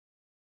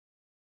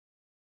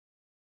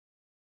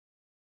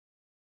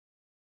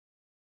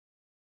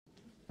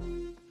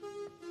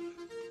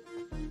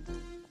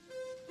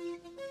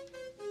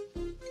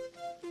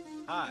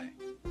Hi.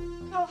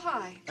 Oh,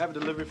 hi. I have a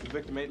delivery for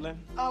Victor Maitland.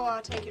 Oh,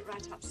 I'll take it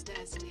right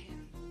upstairs to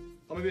him.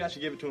 Or maybe I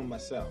should give it to him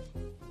myself.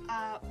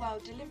 Well,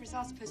 deliveries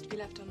are supposed to be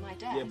left on my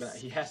desk. Yeah, but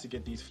he has to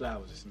get these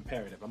flowers. It's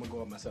imperative. I'm gonna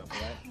go up myself,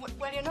 all right?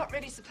 Well, you're not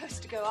really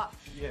supposed to go up.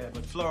 Yeah,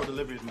 but floral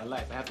delivery is my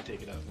life. I have to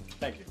take it up.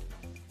 Thank you.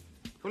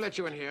 Who let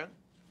you in here?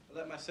 I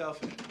let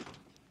myself in.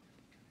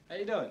 How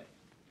you doing?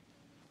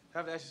 I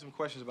have to ask you some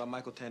questions about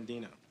Michael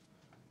Tandino.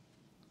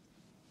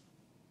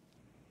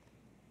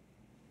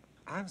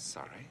 I'm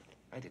sorry.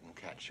 I didn't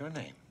catch your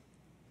name.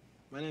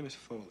 My name is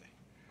Foley.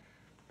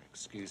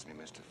 Excuse me,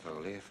 Mr.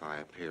 Foley, if I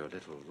appear a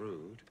little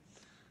rude,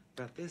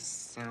 but this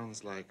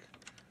sounds like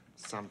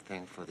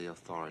something for the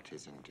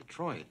authorities in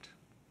Detroit.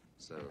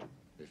 So,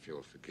 if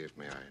you'll forgive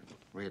me, I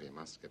really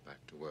must get back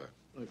to work.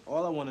 Look,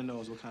 all I want to know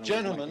is what kind of...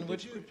 Gentlemen,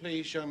 would you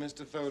please show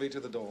Mr. Foley to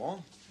the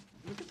door?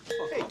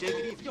 Hey, take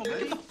it easy. Yo, man,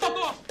 get the fuck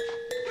off!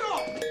 Get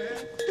off,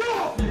 man! Get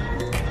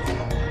off!